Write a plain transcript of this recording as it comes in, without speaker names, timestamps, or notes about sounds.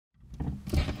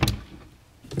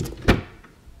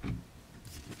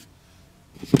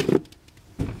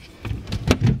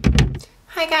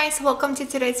Hi guys, welcome to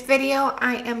today's video.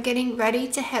 I am getting ready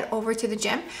to head over to the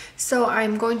gym. So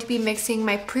I'm going to be mixing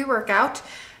my pre-workout.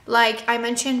 Like I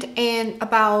mentioned in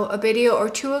about a video or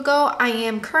two ago, I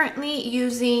am currently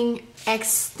using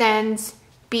Extend's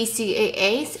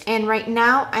BCAAs, and right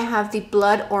now I have the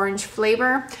blood orange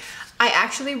flavor. I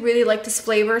actually really like this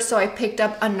flavor, so I picked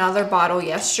up another bottle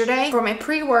yesterday. For my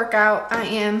pre-workout, I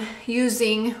am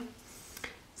using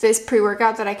this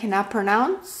pre-workout that I cannot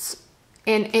pronounce,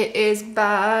 and it is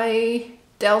by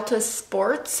Delta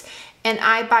Sports, and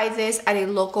I buy this at a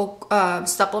local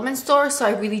supplement store, so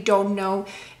I really don't know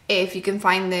if you can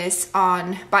find this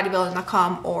on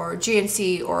bodybuilding.com or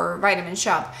GNC or Vitamin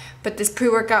Shop, but this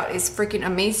pre-workout is freaking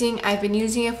amazing. I've been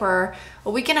using it for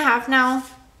a week and a half now,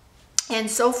 and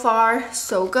so far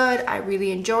so good. I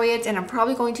really enjoy it, and I'm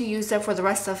probably going to use it for the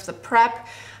rest of the prep.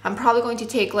 I'm probably going to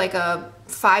take like a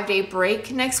 5-day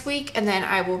break next week, and then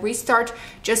I will restart,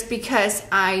 just because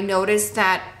I noticed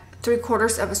that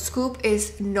 3/4 of a scoop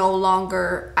is no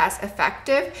longer as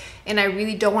effective, and I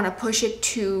really don't want to push it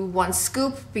to 1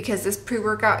 scoop because this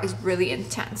pre-workout is really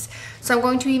intense. So I'm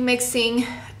going to be mixing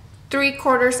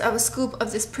 3/4 of a scoop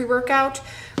of this pre-workout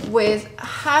with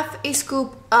 1/2 a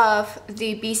scoop of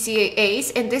the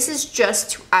BCAAs, and this is just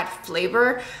to add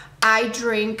flavor. I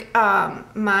drink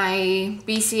my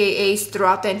BCAAs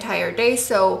throughout the entire day,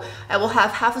 so I will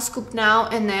have 1/2 a scoop now,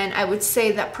 and then I would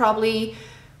say that probably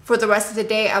for the rest of the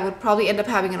day I would probably end up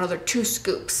having another 2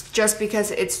 scoops, just because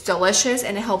it's delicious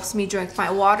and it helps me drink my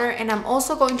water. And I'm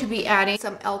also going to be adding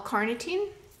some L-carnitine.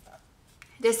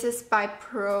 This is by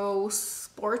Pro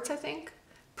Sports, I think,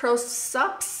 Pro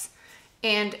Sups,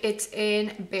 and it's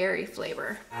in berry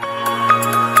flavor.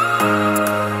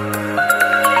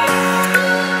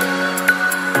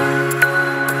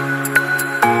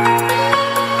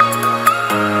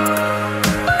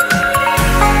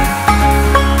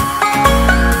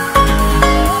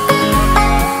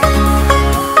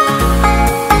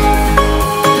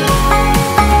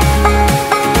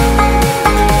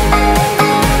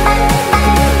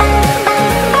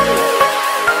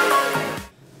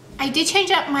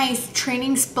 My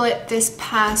training split this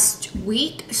past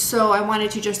week, so I wanted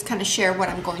to just kind of share what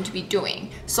I'm going to be doing.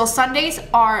 So Sundays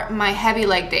are my heavy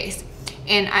leg days,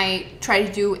 and I try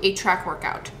to do a track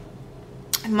workout.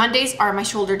 Mondays are my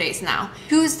shoulder days now.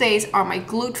 Tuesdays are my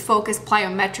glute focused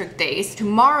plyometric days.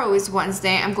 Tomorrow is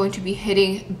Wednesday, I'm going to be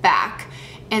hitting back,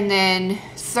 and then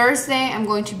Thursday I'm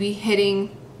going to be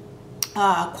hitting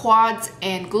quads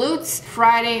and glutes.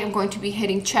 Friday I'm going to be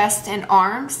hitting chest and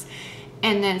arms,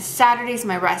 and then Saturday is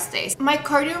my rest days. My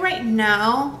cardio right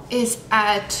now is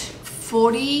at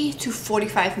 40 to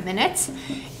 45 minutes,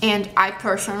 and I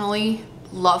personally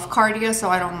love cardio, so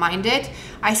I don't mind it.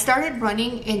 I started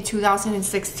running in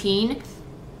 2016,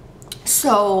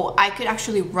 so I could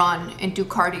actually run and do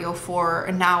cardio for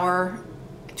an hour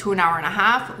to an hour and a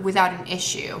half without an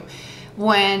issue.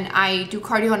 When I do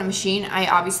cardio on a machine, I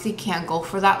obviously can't go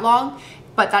for that long,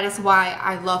 but that is why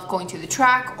I love going to the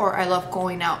track, or I love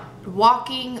going out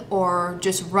walking, or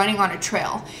just running on a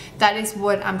trail. That is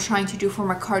what I'm trying to do for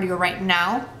my cardio right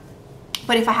now.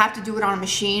 But if I have to do it on a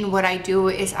machine, what I do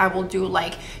is I will do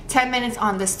like 10 minutes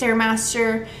on the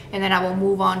Stairmaster, and then I will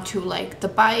move on to like the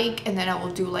bike, and then I will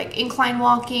do like incline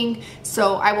walking.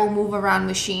 So I will move around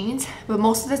machines, but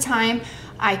most of the time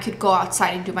I could go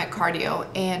outside and do my cardio,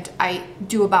 and I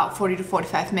do about 40 to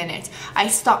 45 minutes. I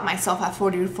stop myself at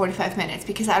 40 to 45 minutes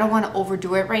because I don't want to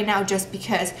overdo it right now, just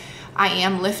because I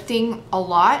am lifting a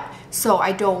lot, so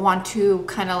I don't want to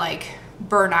kind of like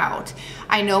burn out.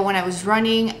 I know when I was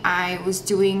running, I was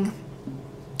running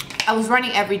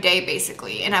every day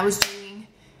basically, and I was doing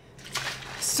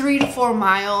 3 to 4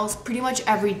 miles pretty much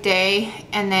every day,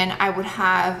 and then I would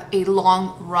have a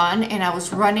long run, and I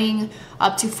was running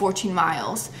up to 14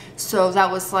 miles, so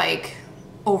that was like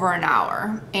over an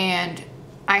hour, and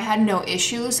I had no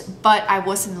issues, but I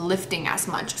wasn't lifting as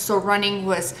much. So running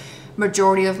was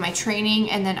majority of my training,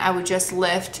 and then I would just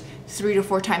lift 3 to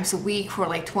 4 times a week for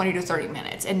like 20 to 30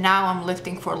 minutes, and now I'm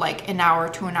lifting for like an hour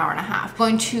to an hour and a half. I'm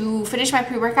going to finish my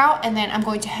pre-workout, and then I'm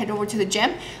going to head over to the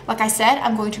gym. Like I said,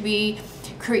 I'm going to be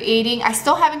creating, I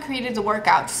still haven't created the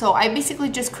workout, so I basically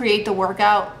just create the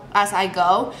workout as I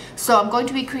go. So I'm going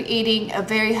to be creating a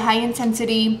very high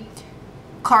intensity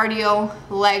cardio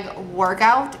leg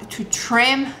workout to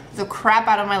trim the crap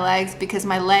out of my legs, because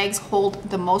my legs hold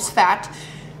the most fat.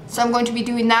 So I'm going to be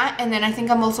doing that, and then I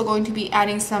think I'm also going to be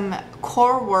adding some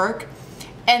core work,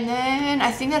 and then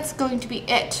I think that's going to be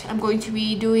it. I'm going to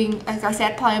be doing, like I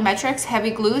said, plyometrics,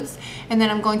 heavy glutes, and then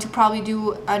I'm going to probably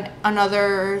do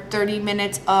another 30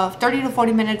 to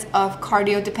 40 minutes of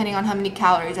cardio, depending on how many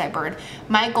calories I burn.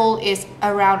 My goal is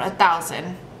around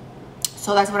 1,000.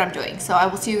 So that's what I'm doing. So I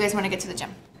will see you guys when I get to the gym.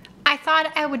 I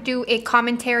thought I would do a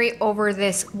commentary over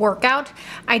this workout.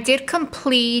 I did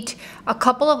complete a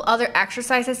couple of other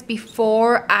exercises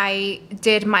before I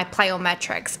did my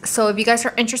plyometrics. So if you guys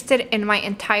are interested in my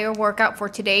entire workout for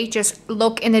today, just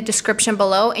look in the description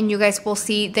below and you guys will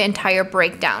see the entire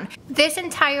breakdown. This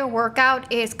entire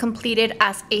workout is completed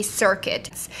as a circuit.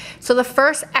 So the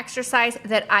first exercise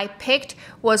that I picked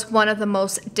was one of the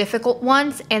most difficult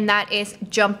ones, and that is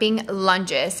jumping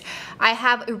lunges. I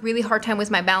have a really hard time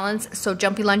with my balance, so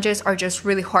jumping lunges are just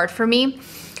really hard for me.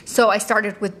 So I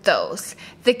started with those.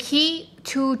 The key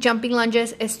to jumping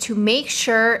lunges is to make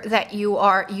sure that you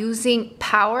are using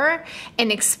power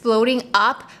and exploding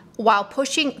up while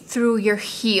pushing through your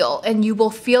heel, and you will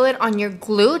feel it on your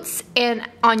glutes and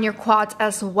on your quads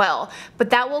as well, but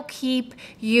that will keep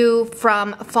you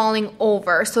from falling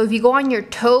over. So if you go on your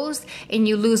toes and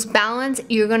you lose balance,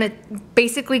 you're gonna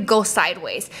basically go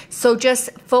sideways. So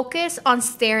just focus on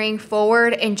staring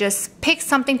forward and just pick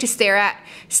something to stare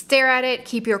at it,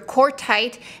 keep your core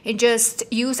tight, and just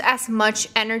use as much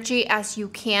energy as you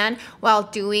can while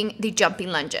doing the jumping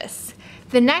lunges.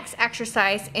 The next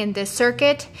exercise in this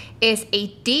circuit is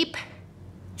a deep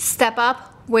step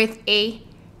up with a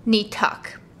knee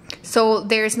tuck. So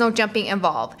there's no jumping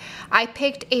involved. I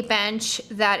picked a bench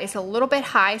that is a little bit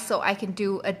high so I can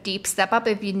do a deep step up.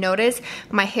 If you notice,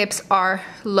 my hips are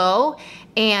low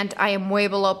and I am way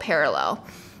below parallel.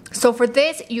 So for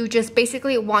this, you just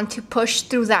basically want to push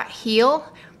through that heel,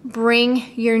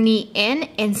 bring your knee in,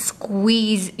 and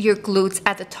squeeze your glutes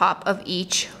at the top of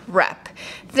each rep.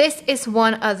 This is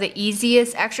one of the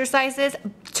easiest exercises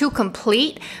to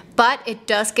complete, but it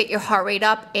does get your heart rate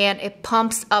up and it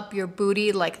pumps up your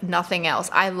booty like nothing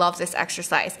else. I love this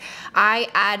exercise. I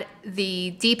add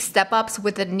the deep step ups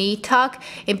with the knee tuck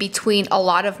in between a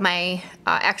lot of my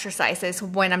exercises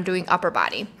when I'm doing upper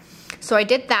body. So I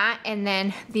did that, and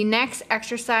then the next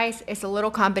exercise is a little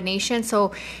combination.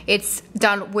 So it's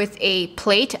done with a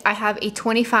plate. I have a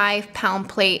 25-pound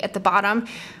plate at the bottom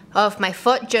of my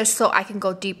foot just so I can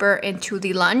go deeper into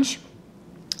the lunge.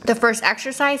 The first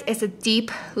exercise is a deep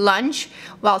lunge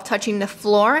while touching the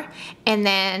floor and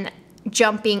then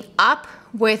jumping up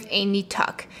with a knee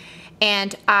tuck.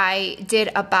 And I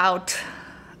did about,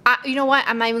 you know what,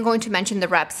 I'm not even going to mention the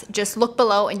reps. Just look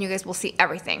below and you guys will see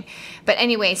everything. But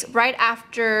anyways, right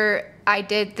after I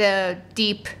did the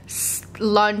deep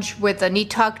lunge with a knee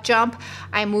tuck jump,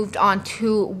 I moved on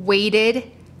to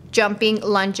weighted jumping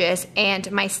lunges,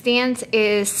 and my stance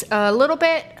is a little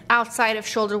bit outside of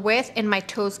shoulder width and my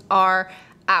toes are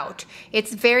out.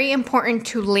 It's very important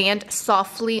to land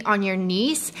softly on your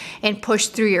knees and push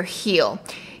through your heel.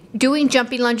 Doing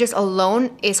jumping lunges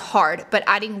alone is hard, but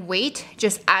adding weight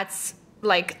just adds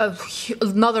like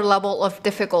another level of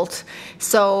difficult.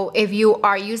 So if you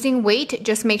are using weight,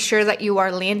 just make sure that you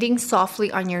are landing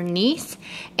softly on your knees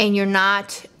and you're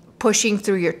not pushing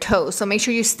through your toes. So make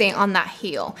sure you stay on that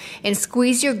heel and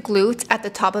squeeze your glutes at the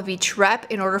top of each rep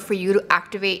in order for you to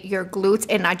activate your glutes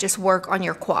and not just work on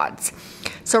your quads.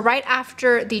 So right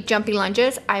after the jumping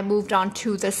lunges, I moved on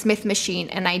to the Smith machine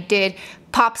and I did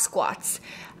pop squats.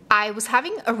 I was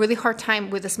having a really hard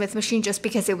time with the Smith machine just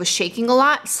because it was shaking a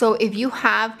lot. So if you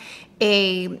have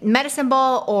a medicine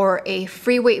ball or a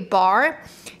free weight bar,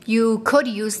 you could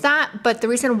use that, but the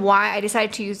reason why I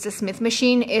decided to use the Smith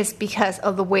machine is because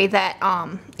of the way that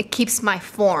it keeps my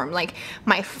form. Like,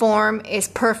 my form is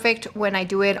perfect when I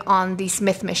do it on the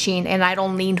Smith machine and I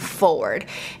don't lean forward.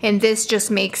 And this just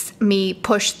makes me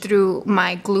push through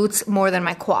my glutes more than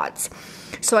my quads.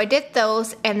 So I did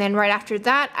those, and then right after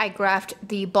that, I grabbed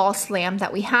the ball slam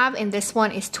that we have, and this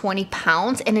one is 20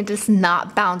 pounds, and it does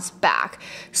not bounce back.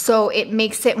 So it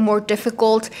makes it more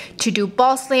difficult to do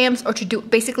ball slams or to do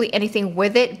basically anything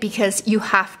with it because you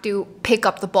have to pick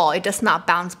up the ball. It does not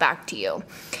bounce back to you.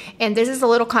 And this is a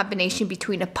little combination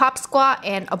between a pop squat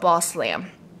and a ball slam.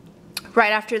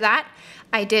 Right after that,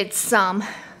 I did some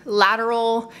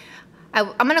lateral,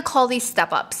 I'm gonna call these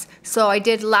step ups. So I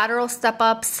did lateral step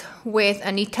ups with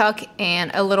a knee tuck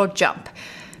and a little jump.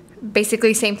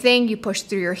 Basically same thing, you push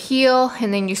through your heel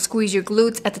and then you squeeze your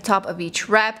glutes at the top of each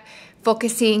rep,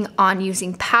 focusing on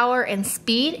using power and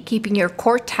speed, keeping your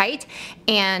core tight,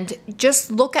 and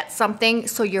just look at something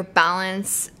so you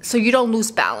don't lose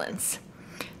balance.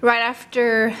 Right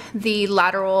after the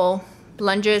lateral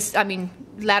lunges,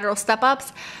 lateral step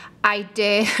ups, I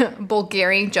did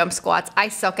Bulgarian jump squats. I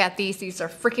suck at these. These are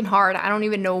freaking hard. I don't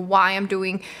even know why I'm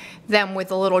doing them with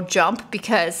a little jump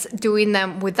because doing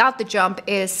them without the jump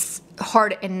is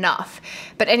hard enough.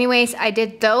 But anyways, I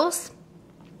did those.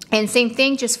 And same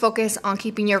thing, just focus on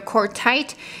keeping your core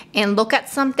tight and look at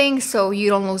something so you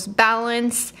don't lose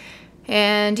balance.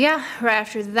 And yeah, right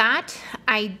after that,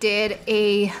 I did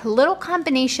a little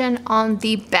combination on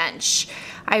the bench.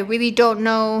 I really don't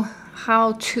know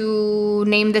how to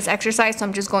name this exercise, so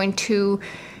I'm just going to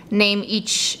name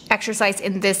each exercise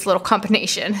in this little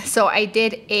combination. So I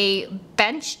did a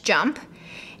bench jump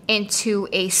into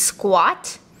a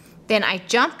squat, then I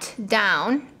jumped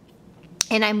down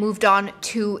and I moved on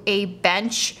to a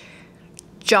bench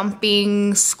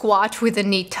jumping squat with a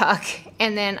knee tuck,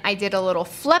 and then I did a little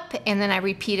flip and then I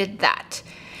repeated that.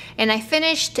 And I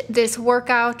finished this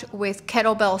workout with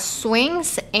kettlebell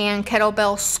swings and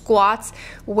kettlebell squats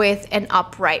with an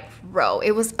upright row.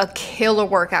 It was a killer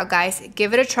workout, guys.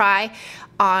 Give it a try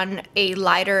on a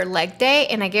lighter leg day,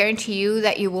 and I guarantee you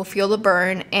that you will feel the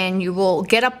burn and you will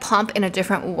get a pump in a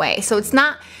different way. So it's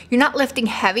not, you're not lifting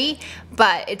heavy,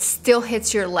 but it still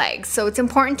hits your legs. So it's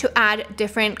important to add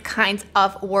different kinds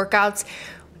of workouts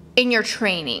in your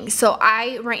training. So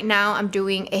right now I'm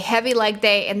doing a heavy leg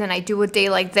day, and then I do a day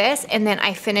like this, and then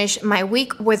I finish my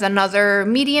week with another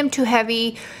medium to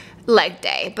heavy leg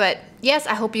day. But yes,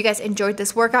 I hope you guys enjoyed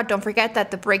this workout. Don't forget that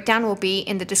the breakdown will be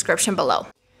in the description below.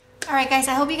 All right, guys,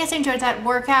 I hope you guys enjoyed that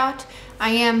workout. I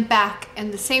am back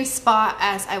in the same spot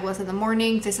as I was in the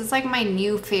morning. This is like my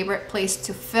new favorite place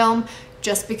to film,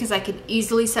 just because I can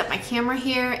easily set my camera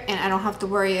here and I don't have to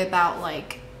worry about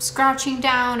like crouching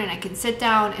down, and I can sit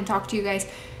down and talk to you guys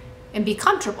and be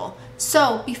comfortable.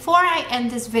 So before I end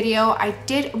this video, I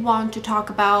did want to talk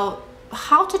about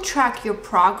how to track your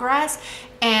progress,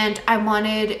 and I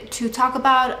wanted to talk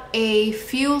about a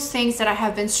few things that I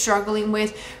have been struggling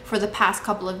with for the past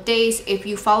couple of days. If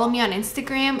you follow me on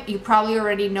Instagram, you probably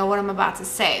already know what I'm about to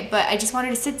say, but I just wanted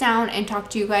to sit down and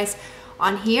talk to you guys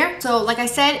on here. So like I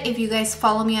said, if you guys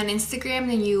follow me on Instagram,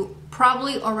 then you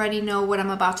probably already know what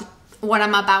I'm about to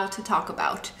talk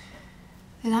about.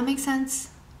 Did that make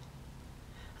sense?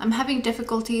 I'm having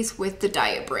difficulties with the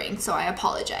diet brain, so I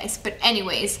apologize. But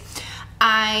anyways,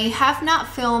 I have not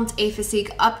filmed a physique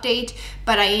update,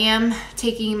 but I am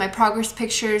taking my progress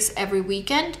pictures every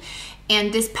weekend.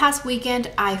 And this past weekend,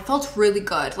 I felt really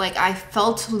good. Like, I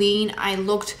felt lean, I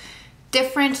looked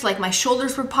different, like my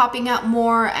shoulders were popping out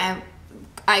more, and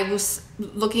I was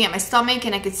looking at my stomach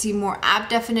and I could see more ab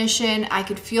definition. I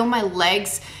could feel my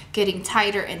legs getting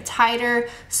tighter and tighter.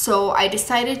 So I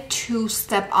decided to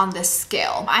step on the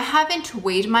scale. I haven't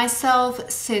weighed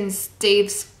myself since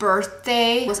Dave's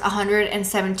birthday. It was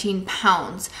 117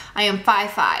 pounds. I am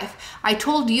 5'5". I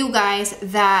told you guys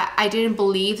that I didn't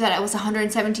believe that I was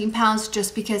 117 pounds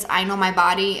just because I know my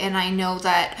body, and I know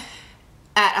that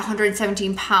at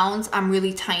 117 pounds, I'm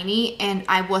really tiny, and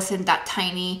I wasn't that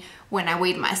tiny when I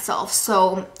weighed myself.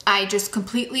 So I just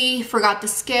completely forgot the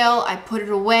scale. I put it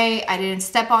away. I didn't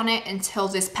step on it until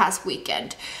this past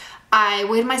weekend. I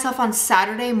weighed myself on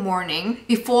Saturday morning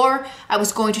before I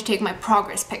was going to take my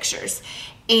progress pictures.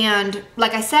 And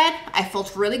like I said, I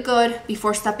felt really good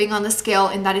before stepping on the scale,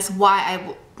 and that is why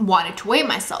I wanted to weigh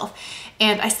myself.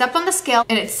 And I stepped on the scale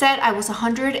and it said I was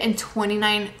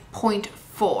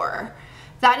 129.4.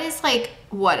 That is like,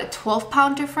 what, a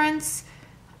 12-pound difference?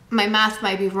 My math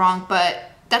might be wrong,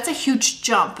 but that's a huge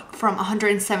jump from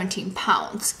 117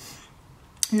 pounds.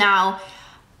 Now,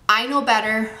 I know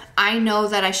better. I know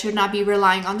that I should not be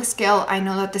relying on the scale. I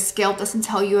know that the scale doesn't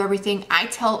tell you everything. I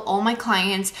tell all my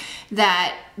clients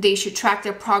that they should track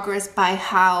their progress by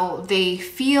how they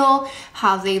feel,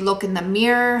 how they look in the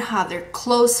mirror, how their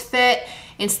clothes fit,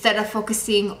 instead of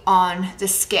focusing on the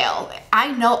scale.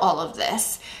 I know all of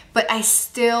this, but I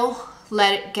still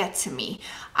let it get to me.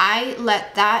 I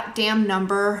let that damn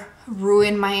number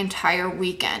ruin my entire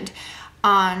weekend.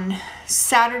 On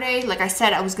Saturday, like I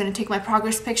said, I was gonna take my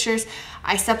progress pictures.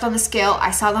 I stepped on the scale,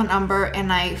 I saw the number,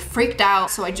 and I freaked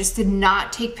out, so I just did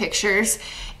not take pictures,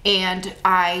 and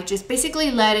I just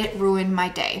basically let it ruin my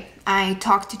day. I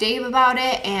talked to Dave about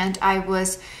it, and I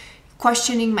was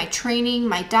questioning my training,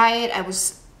 my diet. I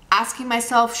was asking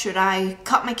myself, should I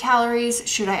cut my calories?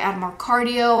 Should I add more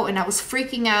cardio? And I was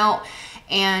freaking out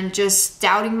and just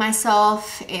doubting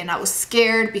myself, and I was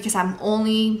scared because I'm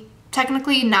only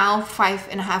technically now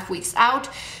 5.5 weeks out.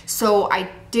 So I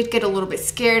did get a little bit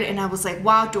scared, and I was like,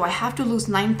 wow, do I have to lose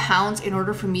 9 pounds in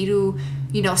order for me to,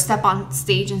 you know, step on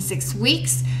stage in 6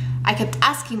 weeks? I kept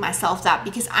asking myself that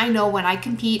because I know when I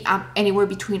compete, I'm anywhere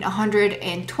between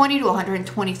 120 to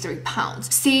 123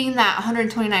 pounds. Seeing that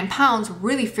 129 pounds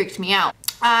really freaked me out.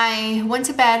 I went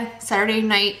to bed Saturday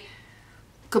night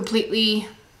completely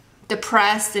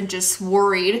depressed and just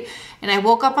worried, and I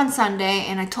woke up on Sunday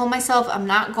and I told myself I'm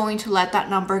not going to let that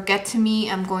number get to me.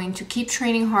 I'm going to keep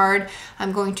training hard.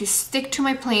 I'm going to stick to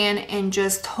my plan and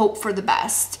just hope for the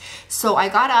best. So I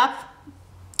got up,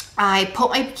 I put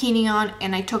my bikini on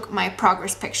and I took my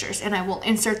progress pictures, and I will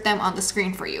insert them on the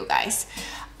screen for you guys.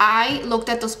 I looked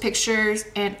at those pictures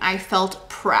and I felt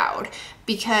proud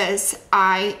because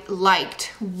I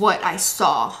liked what I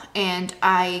saw and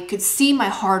I could see my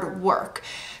hard work.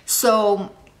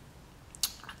 So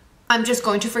I'm just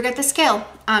going to forget the scale.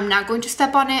 I'm not going to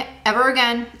step on it ever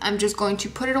again. I'm just going to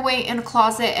put it away in a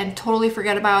closet and totally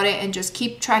forget about it and just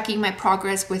keep tracking my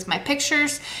progress with my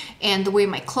pictures and the way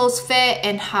my clothes fit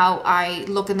and how I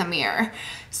look in the mirror.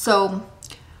 So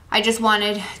I just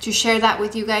wanted to share that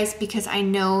with you guys because I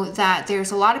know that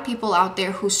there's a lot of people out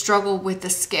there who struggle with the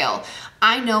scale.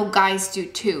 I know guys do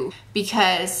too,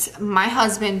 because my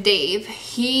husband, Dave,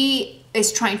 he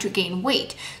is trying to gain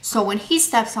weight. So when he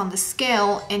steps on the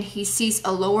scale and he sees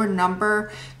a lower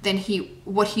number than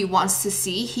what he wants to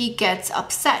see, he gets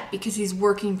upset because he's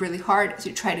working really hard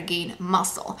to try to gain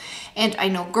muscle. And I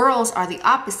know girls are the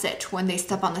opposite. When they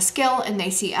step on the scale and they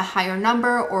see a higher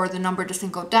number or the number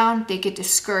doesn't go down, they get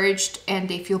discouraged and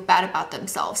they feel bad about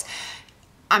themselves.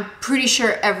 I'm pretty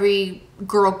sure every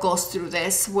girl goes through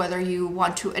this, whether you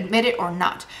want to admit it or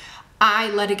not.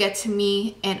 I let it get to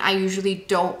me, and I usually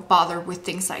don't bother with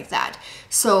things like that.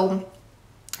 So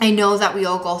I know that we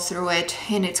all go through it,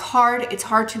 and it's hard. It's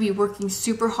hard to be working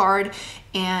super hard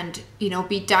and, you know,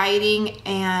 be dieting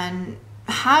and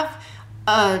have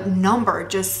a number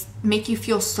just make you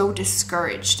feel so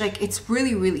discouraged. Like, it's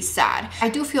really, really sad. I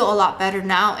do feel a lot better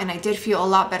now, and I did feel a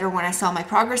lot better when I saw my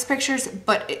progress pictures,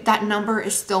 but that number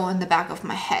is still in the back of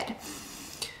my head.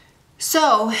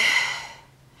 So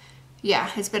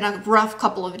yeah, it's been a rough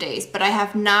couple of days, but I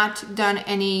have not done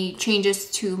any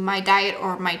changes to my diet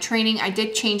or my training. I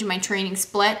did change my training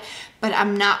split, but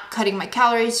I'm not cutting my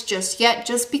calories just yet,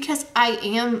 just because I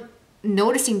am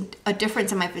noticing a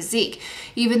difference in my physique.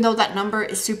 Even though that number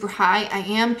is super high, I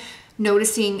am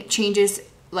noticing changes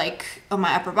like on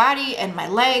my upper body and my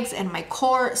legs and my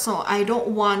core. So I don't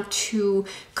want to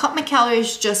cut my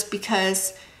calories just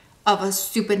because of a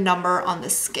stupid number on the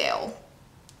scale.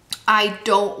 I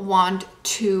don't want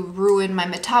to ruin my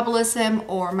metabolism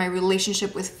or my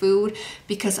relationship with food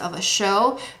because of a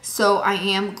show. So I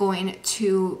am going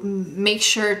to make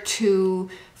sure to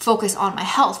focus on my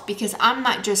health, because I'm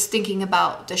not just thinking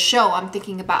about the show, I'm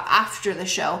thinking about after the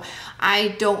show.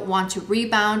 I don't want to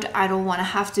rebound. I don't want to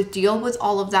have to deal with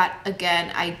all of that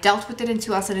again. I dealt with it in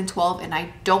 2012 and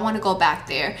I don't want to go back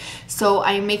there. So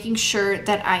I'm making sure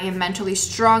that I am mentally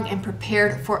strong and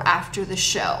prepared for after the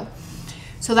show.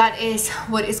 So that is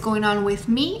what is going on with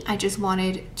me. I just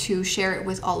wanted to share it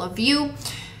with all of you.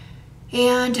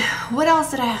 And what else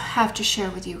did I have to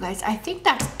share with you guys? I think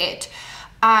that's it.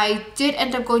 I did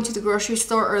end up going to the grocery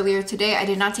store earlier today. I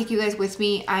did not take you guys with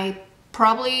me. I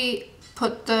probably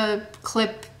put the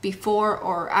clip before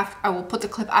or after. I will put the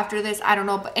clip after this, I don't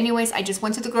know. But anyways, I just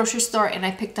went to the grocery store and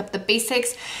I picked up the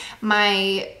basics.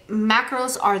 My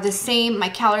macros are the same. My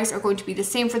calories are going to be the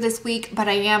same for this week, but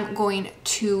I am going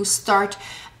to start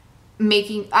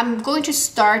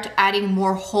adding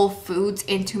more whole foods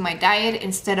into my diet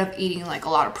instead of eating like a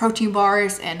lot of protein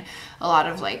bars and a lot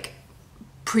of like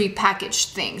pre-packaged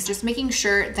things. Just making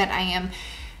sure that I am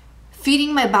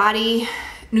feeding my body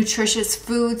nutritious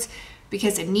foods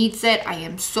because it needs it. I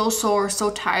am so sore,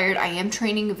 so tired. I am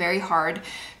training very hard.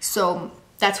 So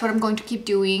that's what I'm going to keep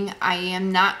doing. I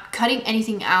am not cutting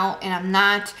anything out, and I'm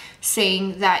not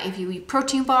saying that if you eat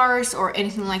protein bars or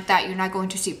anything like that, you're not going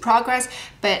to see progress,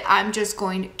 but I'm just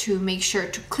going to make sure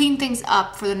to clean things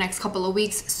up for the next couple of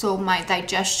weeks so my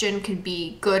digestion can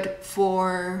be good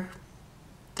for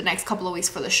the next couple of weeks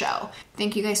for the show.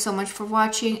 Thank you guys so much for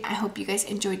watching. I hope you guys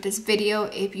enjoyed this video.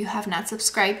 If you have not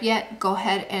subscribed yet, go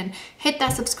ahead and hit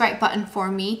that subscribe button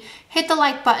for me. Hit the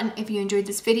like button if you enjoyed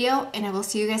this video, and I will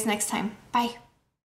see you guys next time. Bye.